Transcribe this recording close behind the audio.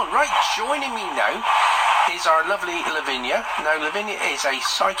Right, joining me now is our lovely Lavinia. Now, Lavinia is a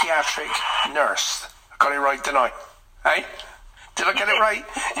psychiatric nurse. I got it right, didn't I? Hey? Did I get it right?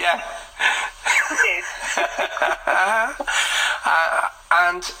 Yeah.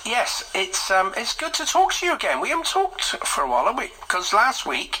 And yes, it's good to talk to you again. We haven't talked for a while, have we? Because last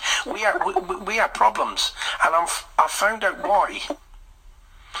week we had problems, and I found out why.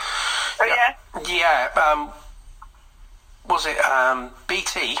 Oh yeah. Yeah. Was it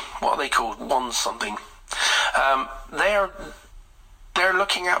BT? What are they called? One something. They're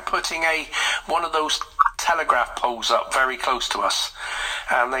looking at putting one of those telegraph poles up very close to us,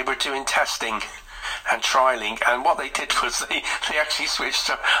 and they were doing testing and trialing, and what they did was they actually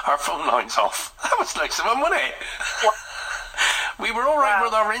switched our phone lines off. That was nice of them, wasn't it? What? We were all right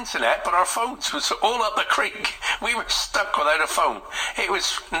with our internet, but our phones was all up the creek. We were stuck without a phone. It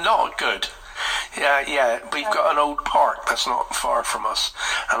was not good. Yeah, we've got an old park that's not far from us,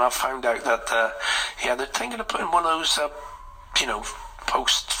 and I've found out that they're thinking of putting one of those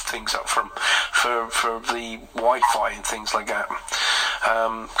post things up for the Wi-Fi and things like that,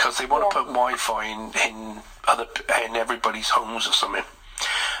 because they want to put Wi-Fi in everybody's homes or something.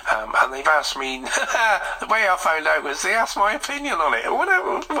 And they've asked me, the way I found out was they asked my opinion on it.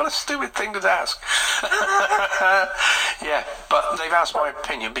 What a stupid thing to ask. Yeah, but they've asked my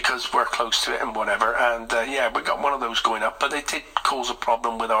opinion because we're close to it and whatever. And we got one of those going up, but they did cause a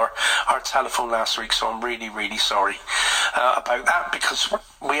problem with our telephone last week, so I'm really, really sorry about that, because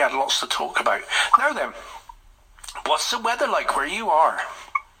we had lots to talk about. Now then, what's the weather like where you are?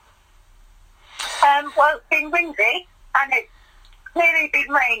 Well, it's been windy, and it's clearly been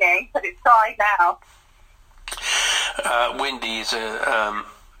raining, but it's dry now. Windy is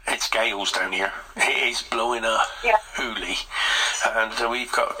it's gales down here. It is blowing a hoolie, and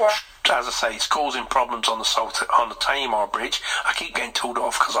we've got, as I say, it's causing problems on the Tamar Bridge. I keep getting told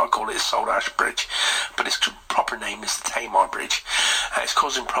off because I call it the Salt Ash Bridge, but its proper name is the Tamar Bridge. It's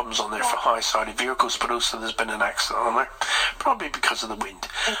causing problems on there for high-sided vehicles, but also there's been an accident on there, probably because of the wind.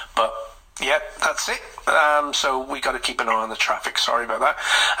 But yeah, that's it. So we got to keep an eye on the traffic. Sorry about that.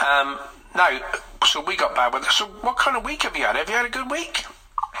 Now, so we got bad weather. So what kind of week have you had? Have you had a good week?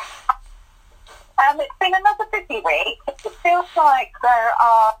 It's been another busy week. It feels like there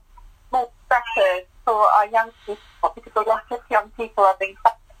are more pressures for our young people, because a lot of young people are being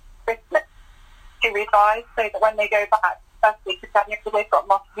sent to Christmas to revise, so that when they go back first week of January, they've got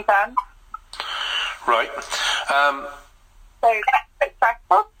lots of exams. Right. So that's a bit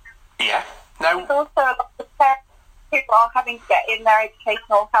stressful. Yeah. Now, there's also a lot of parents who are having to get in their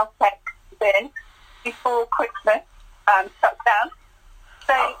educational health checks in before Christmas shuts down.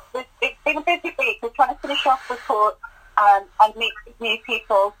 So it's been a busy week. We're trying to finish off reports and meet with new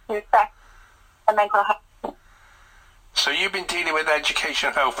people to assess their mental health. So you've been dealing with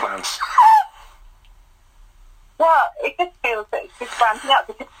educational health plans? Well, it just feels that it's just ramping up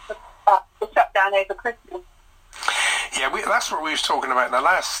because of the shutdown over Christmas. Yeah, that's what we was talking about in the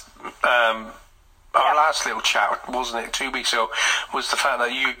last our last little chat, wasn't it? 2 weeks ago, was the fact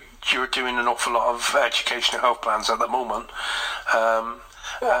that you're doing an awful lot of educational health plans at the moment,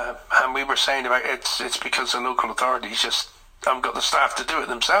 and we were saying about it's because the local authorities just haven't got the staff to do it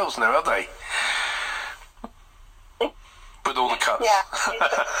themselves now, have they? With all the cuts. Yeah.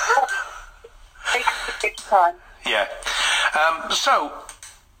 It's a good time. Yeah. So,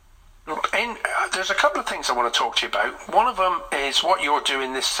 there's a couple of things I want to talk to you about. One of them is what you're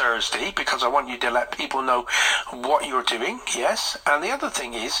doing this Thursday, because I want you to let people know what you're doing, yes. And the other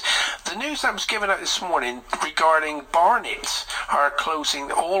thing is, the news that was given out this morning regarding Barnet are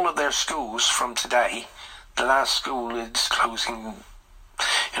closing all of their schools from today. The last school is closing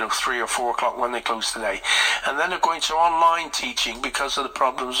 3 or 4 o'clock when they close today. And then they're going to online teaching because of the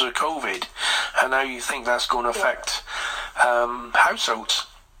problems with COVID. And now you think that's going to affect households.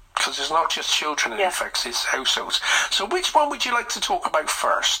 Because it's not just children it affects, it's households. So which one would you like to talk about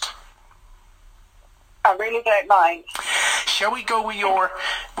first? I really don't mind. Shall we go with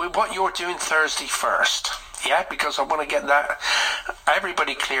what you're doing Thursday first? Yeah, because I want to get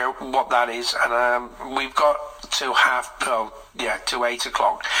everybody clear what that is, and we've got till till 8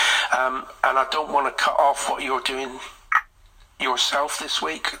 o'clock, and I don't want to cut off what you're doing yourself this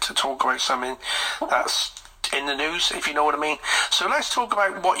week to talk about something that's in the news, if you know what I mean. So let's talk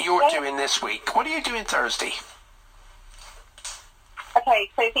about what you're doing this week. What are you doing Thursday? Okay,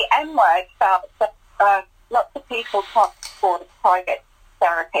 so the M word felt that lots of people can't afford private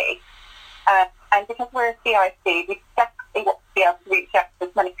therapy. And because we're a CIC, we definitely want to be able to reach out to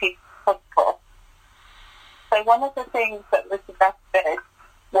as many people as possible. So one of the things that was suggested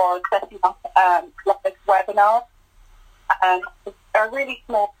was setting up live webinars It's a really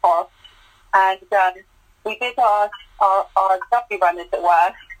small cost, and we did our W run, as it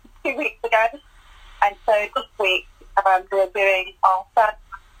were, 2 weeks ago, and so this week we're doing our first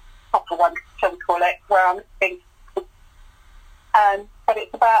proper one, shall we call it, where I'm looking. But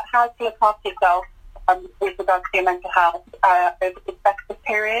it's about how to look after yourself with regards to your mental health over this festive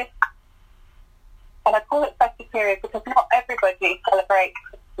period. And I call it festive period because not everybody celebrates.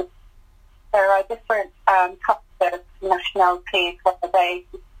 There are different customs, nationalities, whether they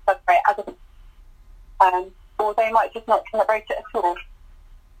celebrate other, or they might just not celebrate it at all.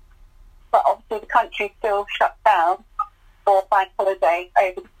 But obviously the country still shuts down for bank holiday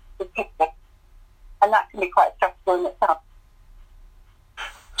over the period, and that can be quite stressful in itself.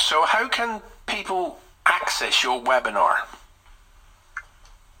 So how can people access your webinar?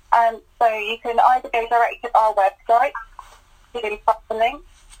 So you can either go direct to our website, to follow the link.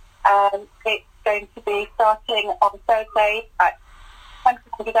 It's going to be starting on Thursday at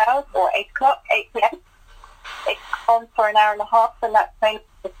 20 hours or 8 o'clock, 8 p.m. It's on for an hour and a half, and that's going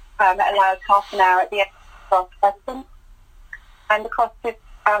to allow half an hour at the end of the lesson. And the cost is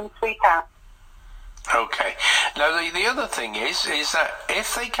 £3. Okay. Now the other thing is that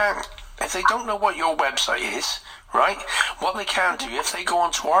if they don't know what your website is, right? What they can do, if they go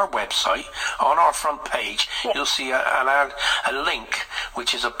onto our website, on our front page, you'll see a link,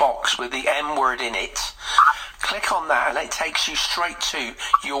 which is a box with the M word in it. Click on that, and it takes you straight to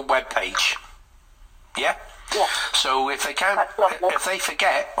your web page. Yeah. Yeah. So if they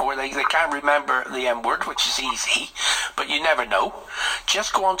forget or they can't remember the M word, which is easy, but you never know,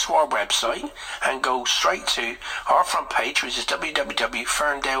 just go onto our website and go straight to our front page, which is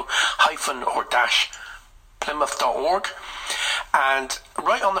www.ferndale-plymouth.org, and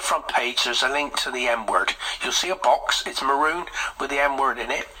right on the front page there's a link to the M word. You'll see a box, it's maroon with the M word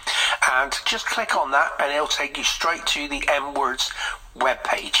in it, and just click on that and it'll take you straight to the M word's web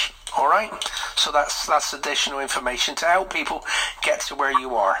page. All right, so that's additional information to help people get to where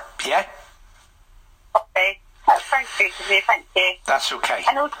you are. Yeah. Okay, that's very good of you. Thank you. That's okay.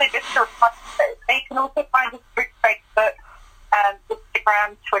 And also, just to remind you, they can also find us through Facebook,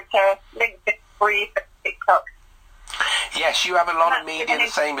 Instagram, Twitter, LinkedIn, or even TikTok. Yes, you have a lot of media the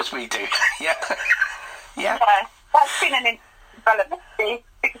same as we do. Yeah. Yeah. That's been an interesting development, Steve,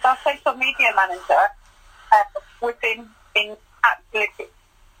 because our social media manager, we've been absolutely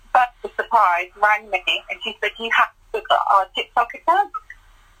first surprise, rang me and she said, you have to look at our TikTok account.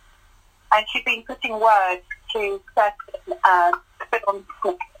 And she'd been putting words to certain films,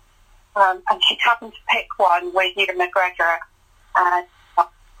 and she happened to pick one with Ewan McGregor and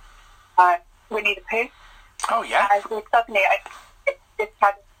Winnie the Pooh. Oh, yeah. And so suddenly it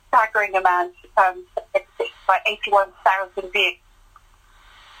had a staggering amount, like 81,000 views.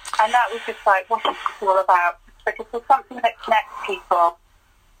 And that was just like, what is this all about? Because there's something that connects people,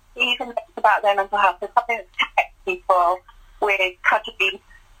 even if it's about their mental health, there's something that connects people with cuddly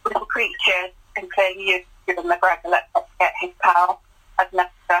little creatures, including Ewan McGregor. Let's not forget his pal as an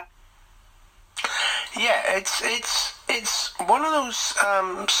actor. Yeah, it's one of those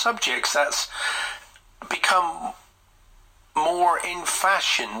subjects that's become more in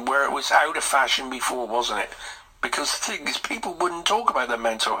fashion where it was out of fashion before, wasn't it? Because the thing is, people wouldn't talk about their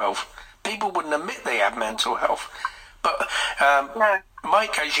mental health. People wouldn't admit they have mental health. But No.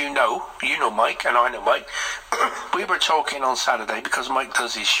 Mike, as you know Mike, and I know Mike, we were talking on Saturday, because Mike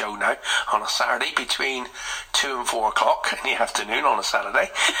does his show now on a Saturday between 2 and 4 o'clock in the afternoon on a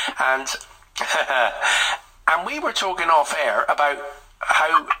Saturday, and and we were talking off air about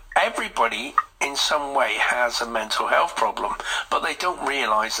how everybody in some way has a mental health problem, but they don't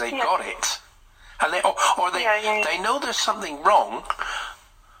realise they've got it. And they know there's something wrong,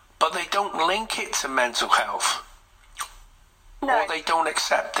 but they don't link it to mental health. No. Or they don't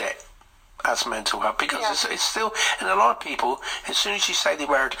accept it as mental health, because it's still, and a lot of people, as soon as you say the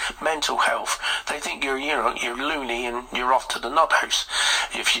word mental health, they think you're loony and you're off to the nut house,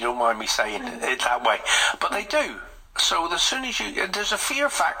 if you don't mind me saying it that way. But they do. So as soon as there's a fear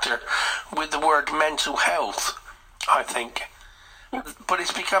factor with the word mental health, I think. But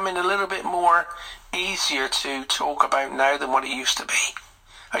it's becoming a little bit more easier to talk about now than what it used to be.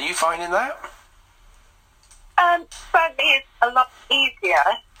 Are you finding that? Certainly it's a lot easier,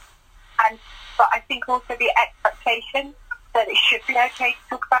 but I think also the expectation that it should be okay to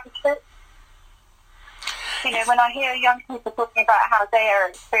talk about it. You know, when I hear young people talking about how they are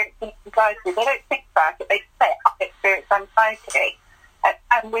experiencing anxiety, they don't think about it, they say, I experience anxiety.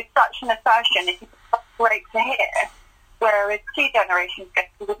 And with such an assertion, it's great to hear. Whereas 2 generations ago,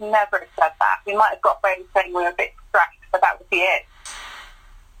 we would never have said that. We might have got away with saying we were a bit distracted, but that would be it.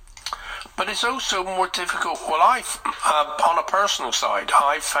 But it's also more difficult. Well, on a personal side,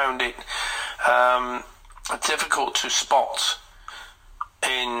 I've found it difficult to spot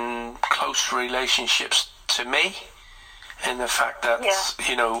in close relationships to me, in the fact that,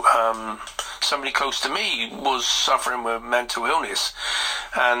 somebody close to me was suffering with mental illness,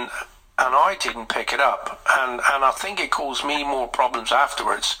 and I didn't pick it up, and I think it caused me more problems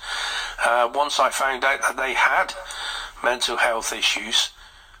afterwards. Once I found out that they had mental health issues,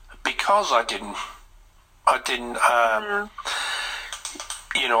 because I didn't.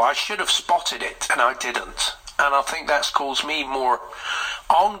 I should have spotted it, and I didn't. And I think that's caused me more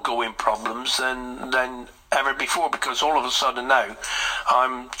ongoing problems than ever before, because all of a sudden now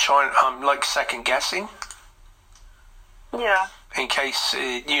I'm like second guessing. Yeah. In case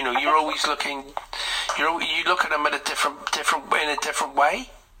you're always looking, you look at them in a different way.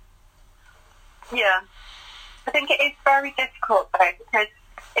 Yeah. I think it is very difficult though, because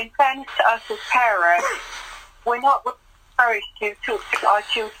in fairness to us as parents, we're not encouraged to talk to our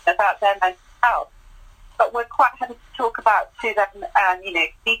children about their mental health, but we're quite happy to talk about to them, you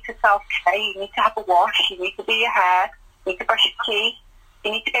need to self-care, you need to have a wash, you need to do your hair, you need to brush your teeth,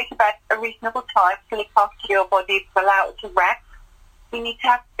 you need to go to bed at a reasonable time to look after your body, to allow it to rest, you need to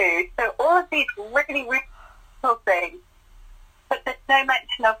have food. So all of these really, really simple things, but there's no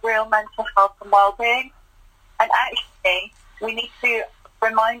mention of real mental health and well-being. And actually, we need to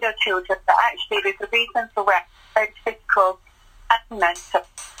remind our children that actually there's a reason for rest, both physical and mental.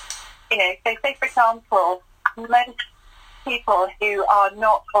 So say, for example, most people who are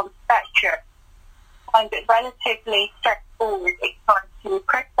not on the spectrum find it relatively straightforward. It's time to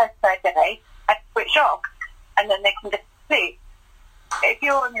process their day and switch off, and then they can just sleep. If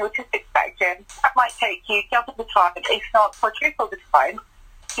you're on the autistic spectrum, that might take you double the time, if not quadruple the time,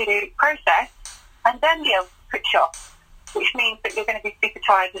 to process and then be able to switch off, which means that you're going to be super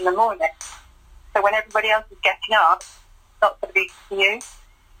tired in the morning. So when everybody else is getting up, it's not going to be for you.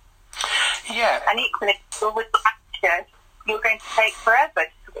 Yeah. And equally, with action, you're going to take forever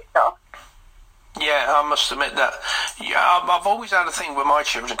to switch off. Yeah, I must admit that. Yeah, I've always had a thing with my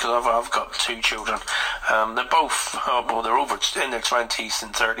children, because I've got two children. They're both, they're over in their 20s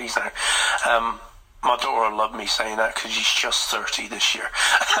and 30s now. My daughter will love me saying that, because she's just 30 this year.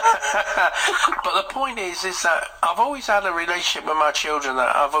 But the point is that I've always had a relationship with my children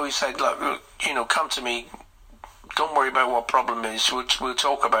that I've always said, look, come to me. Don't worry about what problem is. We'll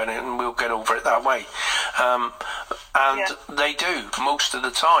talk about it and we'll get over it that way. They do most of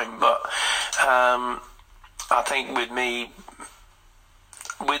the time. But I think with me,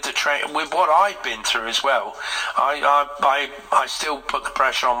 with what I've been through as well, I still put the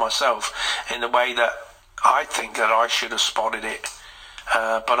pressure on myself in the way that I think that I should have spotted it,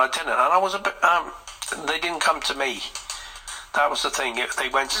 but I didn't. And I was a bit. They didn't come to me. That was the thing. If they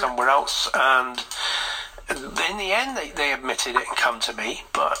went somewhere else, and in the end, they admitted it and come to me.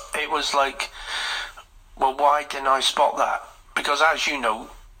 But it was like, well, why didn't I spot that? Because as you know,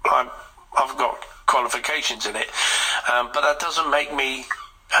 I've got qualifications in it, but that doesn't make me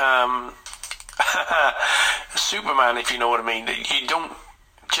Superman, if you know what I mean. You don't,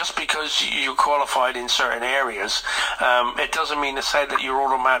 just because you're qualified in certain areas, it doesn't mean to say that you're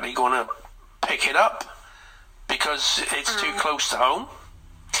automatically going to pick it up because it's too close to home.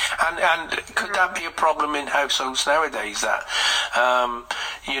 And could that be a problem in households nowadays? That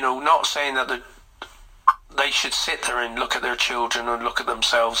not saying that they should sit there and look at their children and look at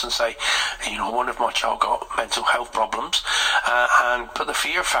themselves and say, what if my child got mental health problems, and put the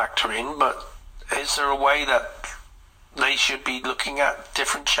fear factor in, but is there a way that they should be looking at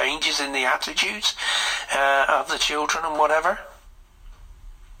different changes in the attitudes of the children and whatever?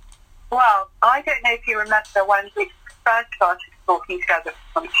 Well, I don't know if you remember when we first started talking together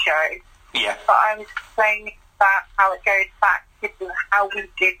on the show. Yeah. But I was explaining about how it goes back to how we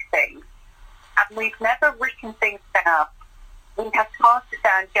do things. And we've never written things down. We have passed it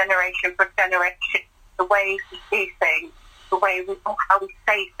down generation for generation, the way we do things, the way we know how we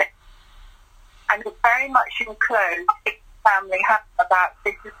say things. And it's very much enclosed in the family about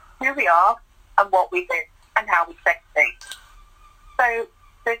this is who we are and what we do and how we say things. So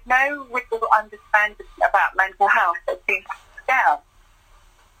there's no real understanding about mental health that's been passed down.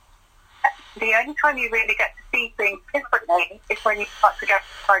 The only time you really get to see things differently is when you start to go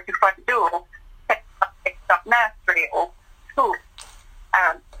outside your front door, pick up nursery or school,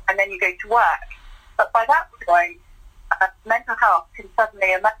 and then you go to work. But by that point, mental health can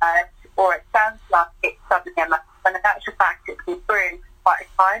suddenly emerge, or it sounds like it suddenly emerges, when in actual fact it's been brewing for quite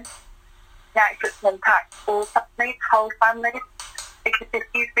a time. In actual it can impact all families, whole families, because if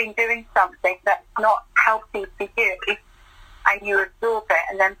you've been doing something that's not healthy for you, and you absorb it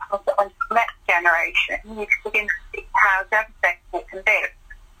and then pass it on to the next generation, you can begin to see how devastating it can be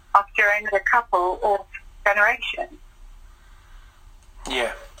after only a couple of generations.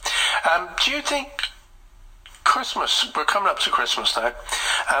 Yeah. Do you think Christmas, we're coming up to Christmas now,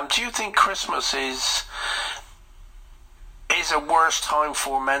 do you think Christmas is a worse time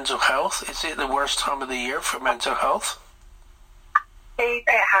for mental health? Is it the worst time of the year for mental health? It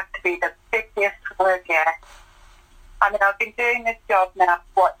has to be the busiest word yet. I mean, I've been doing this job now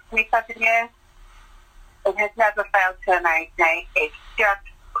for, 27 years? It has never failed to amaze me. It's just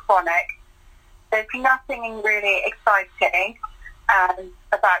chronic. There's nothing really exciting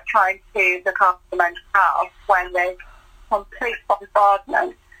about trying to look after mental health when there's complete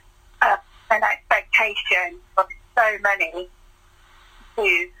bombardment and expectation of so many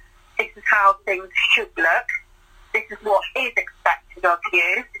to this is how things should look, this is what is expected of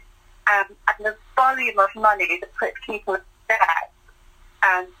you, and the volume of money that puts people in debt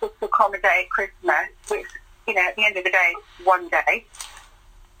and just to accommodate Christmas, which, you know, at the end of the day, is one day,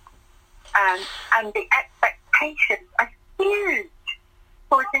 and the expectations are huge,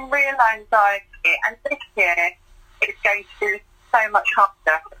 causing real anxiety, and this year it's going to be so much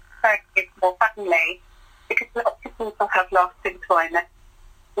harder for so many more families because lots of people have lost employment,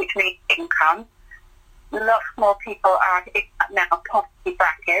 which means income. Lots more people are in that now poverty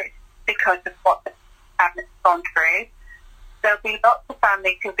bracket because of what the family's gone through. There'll be lots of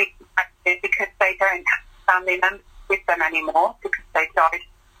families who'll be impacted because they don't have family members with them anymore because they died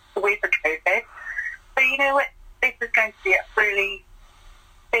with the COVID. So you know what? This is going to be a really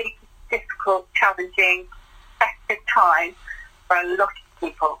big, difficult, challenging, festive time for a lot of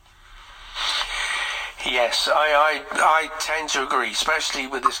people. Yes, I tend to agree, especially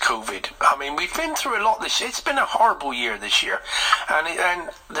with this COVID. I mean, we've been through a lot this year. It's been a horrible year this year.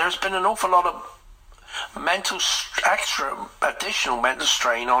 And there's been an awful lot of additional mental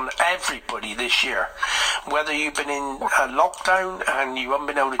strain on everybody this year. Whether you've been in a lockdown and you haven't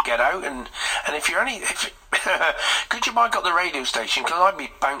been able to get out, and if you're could you might got the radio station, because I'd be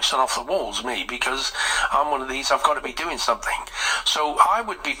bouncing off the walls, me, because I'm one of these, I've got to be doing something. So I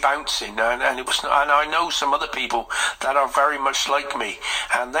would be bouncing, and I know some other people that are very much like me,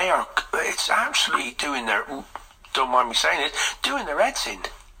 and it's actually doing don't mind me saying it, doing their heads in.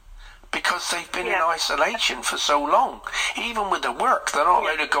 Because they've been in isolation for so long. Even with the work, they're not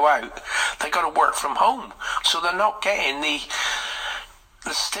allowed to go out. They've got to work from home. So they're not getting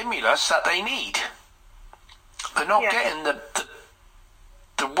the stimulus that they need. They're not getting the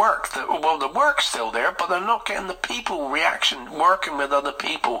work. The work's still there, but they're not getting the people reaction, working with other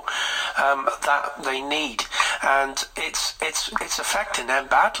people that they need. And it's affecting them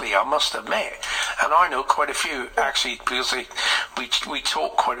badly, I must admit. And I know quite a few, actually, because we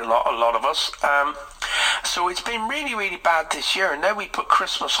talk quite a lot of us. So it's been really, really bad this year. And now we put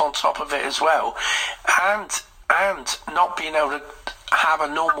Christmas on top of it as well. And not being able to have a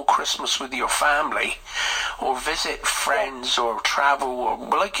normal Christmas with your family or visit friends or travel or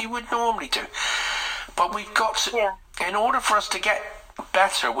like you would normally do. But we've got to, in order for us to get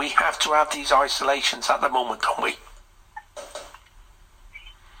better, we have to have these isolations at the moment, don't we?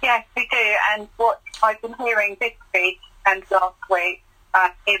 Yes, we do. And what I've been hearing this week and last week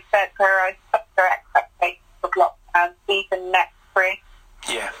is that there are softer expectations of lockdown even next spring.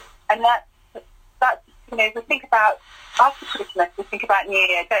 Yeah. And that's you know, we think about after Christmas, we think about New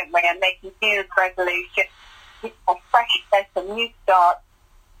Year, don't we? And making New Year's resolutions, a freshness, a new start.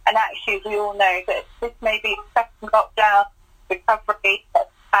 And actually, we all know that this may be the second lockdown recovery,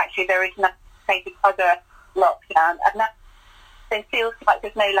 but actually there is an anticipated other lockdown, and that it feels like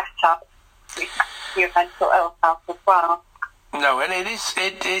there's no let up with your mental ill health as well. No, and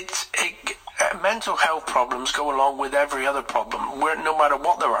mental health problems go along with every other problem, no matter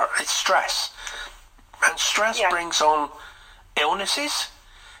what there are. It's stress. And stress brings on illnesses,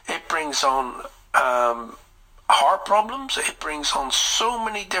 it brings on heart problems, it brings on so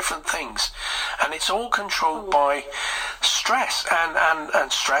many different things. And it's all controlled by stress,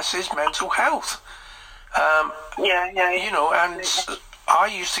 and stress is mental health. You know, and I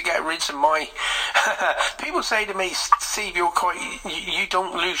used to get rid of my... People say to me, Steve, you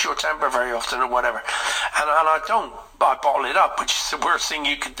don't lose your temper very often or whatever. And I don't. I bottle it up, which is the worst thing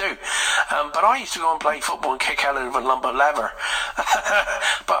you can do. But I used to go and play football and kick out of a lump of leather.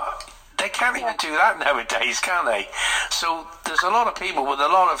 But they can't even do that nowadays, can they? So there's a lot of people with a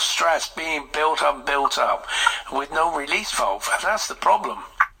lot of stress being built up with no release valve. And that's the problem.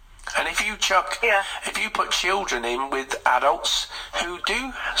 And if you put children in with adults who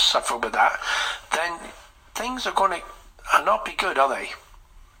do suffer with that, then things are going to not be good, are they?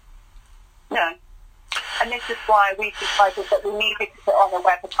 No. And this is why we decided that we needed to put on a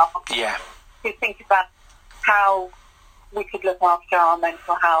webinar. Yeah. To think about how we could look after our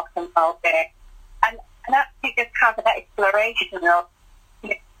mental health and well-being. And actually just have an exploration of, you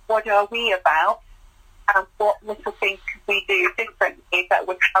know, what are we about and what little things could we do differently that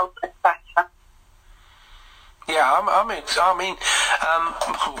would help us better. Yeah, I mean,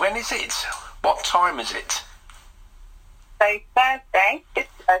 when is it? What time is it? So Thursday, this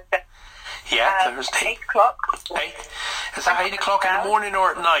Thursday. Yeah, Thursday. 8 o'clock. 8? Is that 8 o'clock in the morning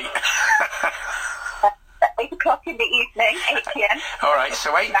or at night? 8 o'clock in the evening, 8 p.m. All right,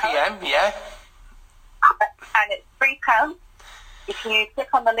 so 8 p.m., yeah. And it's £3. If you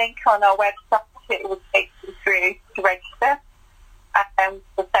click on the link on our website, it will take you through to register, and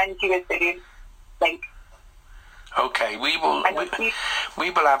we'll send you a Zoom link. Okay, we will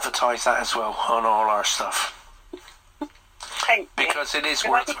advertise that as well on all our stuff. Thank you. Because it is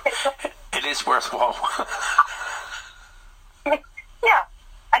worthwhile. Yeah,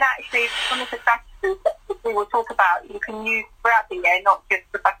 and actually, one of the strategies that we will talk about, you can use throughout the year, not just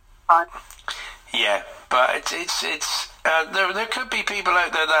the best time. Yeah, but it's there could be people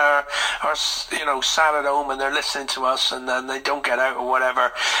out there that are you know, sat at home and they're listening to us and then they don't get out or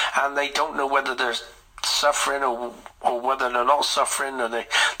whatever, and they don't know whether they're suffering or whether they're not suffering, or they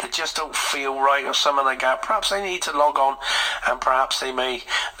just don't feel right or something like that. Perhaps they need to log on, and perhaps they may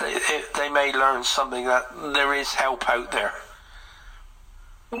learn something, that there is help out there.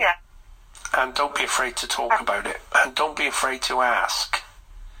 Yeah. And don't be afraid to talk about it, and don't be afraid to ask.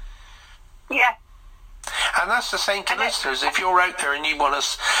 Yeah. And that's the same to listeners. If you're out there and you want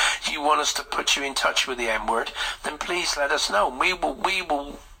us to put you in touch with the M word, then please let us know. We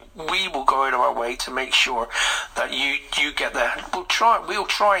will go out of our way to make sure that you get there. We'll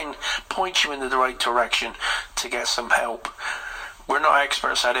try and point you in the right direction to get some help. We're not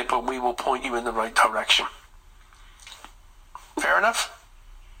experts at it, but we will point you in the right direction. Fair enough?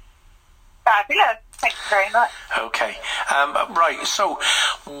 Fabulous. Thank you very much. Okay. Right, so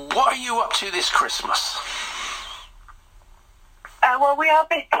what are you up to this Christmas? Well, we are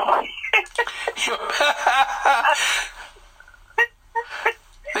busy.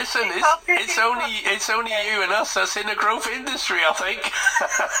 Listen, it's only you and us that's in the growth industry, I think.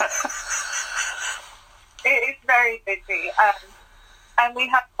 It is very busy, and we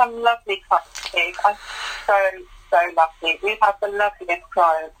have some lovely clients. I'm so lucky. We have the loveliest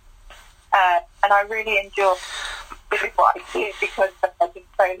clients, and I really enjoy doing what I do because they're just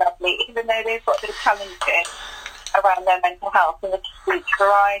so lovely. Even though they've got the challenges around their mental health and the huge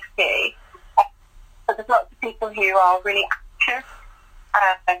variety, but there's lots of people who are really anxious.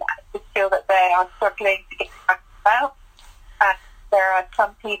 And I just feel that they are struggling to get back about. There are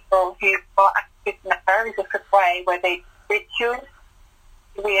some people who are active in a very different way, where they rituals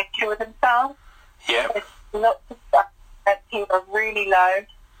to reassure themselves. Yeah. There's lots of stuff that people are really low,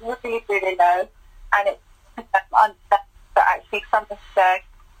 really, really low, and it's understanding that actually some of their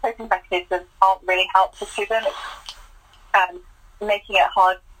coping mechanisms aren't really helpful to them. It's making it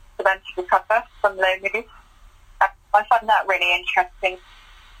hard for them to recover from low mood. I find that really interesting.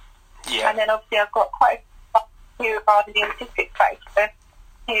 Yeah. And then obviously I've got quite a few who are in the autistic spectrum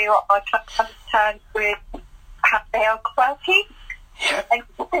who are trying to understand with how they are quirky. Yeah. And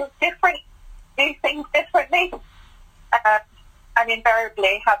do things differently. And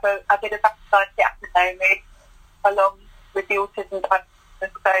invariably have a bit of anxiety at the moment along with the autism diagnosis.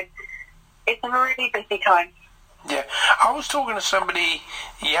 So it's a really busy time. Yeah. I was talking to somebody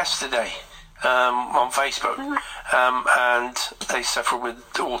yesterday on Facebook, and they suffer with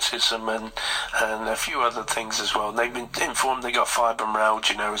autism and a few other things as well. They've been informed they got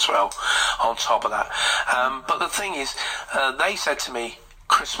fibromyalgia now as well on top of that. But the thing is, they said to me,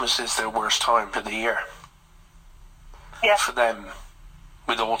 Christmas is their worst time of the year. Yeah. For them,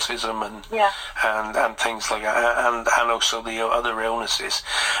 with autism and things like that, and also the other illnesses.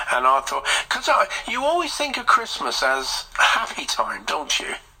 And I thought, because you always think of Christmas as a happy time, don't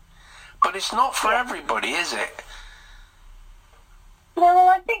you? But it's not for everybody, is it? No, well,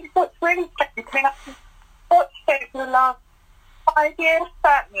 I think what's really strange, I mean, I've watched it for the last 5 years,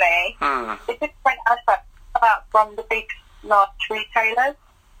 certainly. The different adverts come out from the big, large retailers.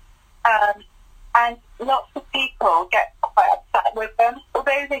 And lots of people get quite upset with them,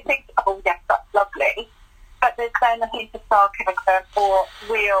 although they think, oh, yes, that's lovely. But there's then a hint of sarcasm or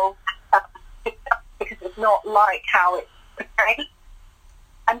real because it's not like how it's portrayed.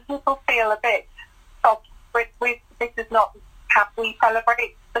 And people feel a bit soft with this is not how we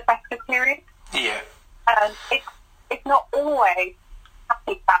celebrate the festive period. Yeah. And it's not always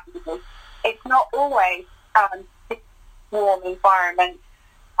happy families. It's not always this warm environment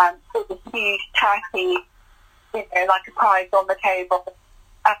with a huge turkey like a prize on the table.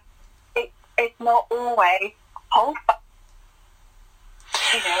 It's not always wholesome.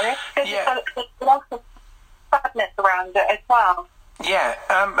 There's lots of sadness around it as well. Yeah,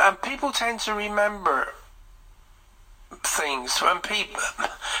 and people tend to remember things, and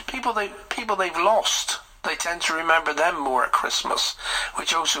people they've lost. They tend to remember them more at Christmas,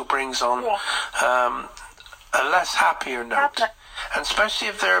 which also brings on a less happier note. And especially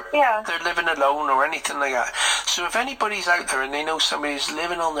if they're living alone or anything like that. So if anybody's out there and they know somebody's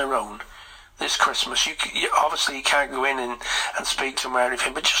living on their own this Christmas, you obviously you can't go in and speak to them or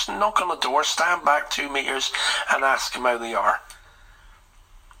anything, but just knock on the door, stand back 2 meters and ask them how they are.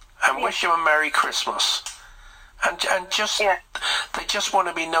 And wish them a Merry Christmas. And just they just want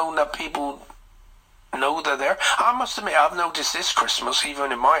to be known that people know they're there. I must admit, I've noticed this Christmas,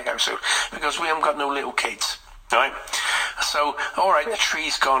 even in my household, because we haven't got no little kids, right? So, all right, the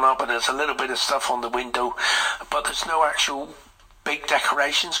tree's gone up and there's a little bit of stuff on the window, but there's no actual big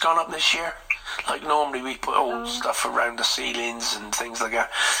decorations gone up this year. Like normally we put old stuff around the ceilings and things like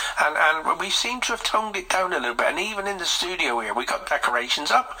that. And we seem to have toned it down a little bit. And even in the studio here, we got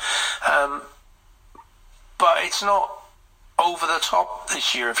decorations up. But it's not over the top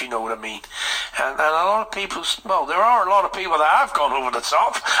this year, if you know what I mean. And a lot of people, well, there are a lot of people that have gone over the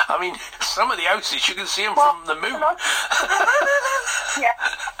top. I mean, some of the houses, you can see them from the moon. Lots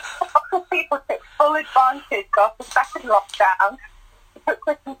of people took full advantage of the second lockdown to put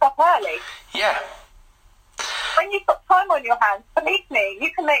Christmas up early. Yeah. When you've got time on your hands, believe me,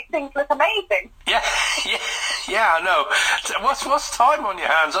 you can make things look amazing. Yeah, I know. What's time on your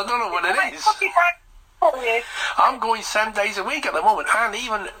hands? I don't know what it is. I'm going 7 days a week at the moment, and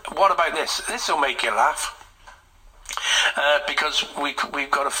even, what about this? This will make you laugh. Because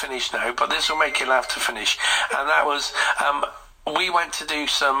we've got to finish now, but this will make you laugh to finish. And that was, we went to do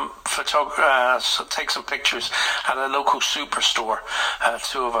some take some pictures at a local superstore,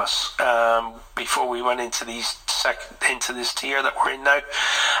 2 of us, before we went into into this tier that we're in now.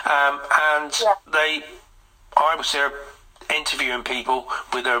 I was there interviewing people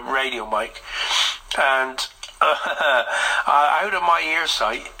with a radio mic, and out of my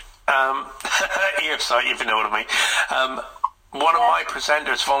earsight, if you know what I mean, one of my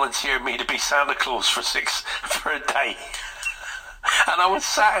presenters volunteered me to be Santa Claus for a day. And I was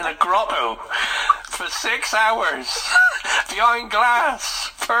sat in a grotto for 6 hours behind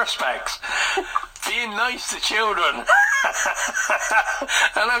glass perspex, being nice to children. And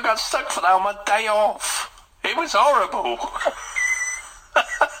I got stuck for that on my day off. It was horrible.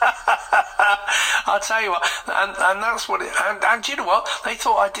 I'll tell you what, and that's what it, and you know what, they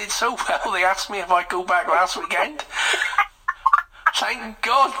thought I did so well, they asked me if I'd go back last weekend. Thank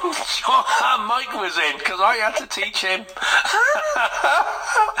God Mike was in, because I had to teach him.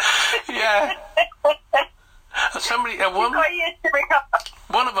 Yeah. Somebody,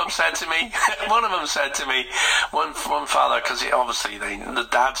 one of them said to me, one father, because obviously the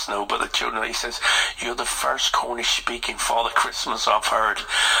dads know, but the children, he says, "You're the first Cornish-speaking Father Christmas I've heard."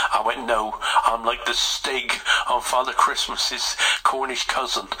 I went, "No, I'm like the Stig on Father Christmas's Cornish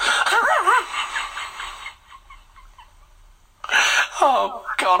cousin." Oh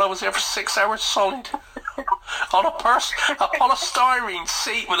God, I was there for 6 hours solid on a polystyrene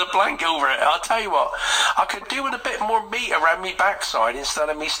seat with a blanket over it. I'll tell you what, I could do with a bit more meat around me backside instead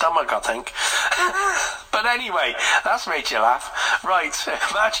of me stomach, I think. But anyway, that's made you laugh. Right,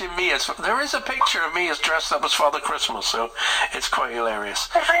 imagine me as, there is a picture of me as dressed up as Father Christmas, so it's quite hilarious.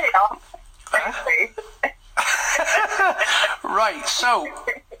 Right, so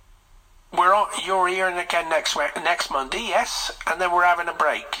you're here again next Monday, yes, and then we're having a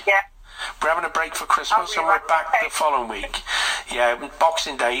break. Yeah. We're having a break for Christmas, and we're back the following week. Yeah,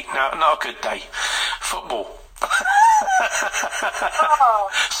 Boxing Day, no, not a good day. Football.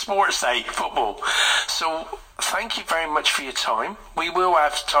 Sports Day, football. So thank you very much for your time. We will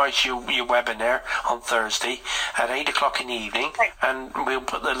advertise your webinar on Thursday at 8 o'clock in the evening, and we'll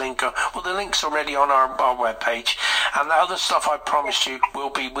put the link on. Well, the link's already on our webpage, and the other stuff I promised you will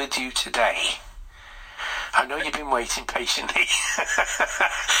be with you today. I know you've been waiting patiently,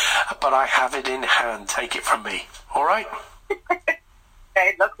 but I have it in hand. Take it from me. All right?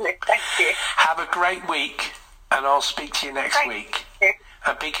 Okay, lovely. Thank you. Have a great week, and I'll speak to you next week.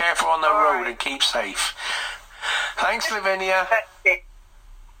 And be careful on the road and keep safe. Thanks, Lavinia.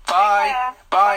 Bye. Bye.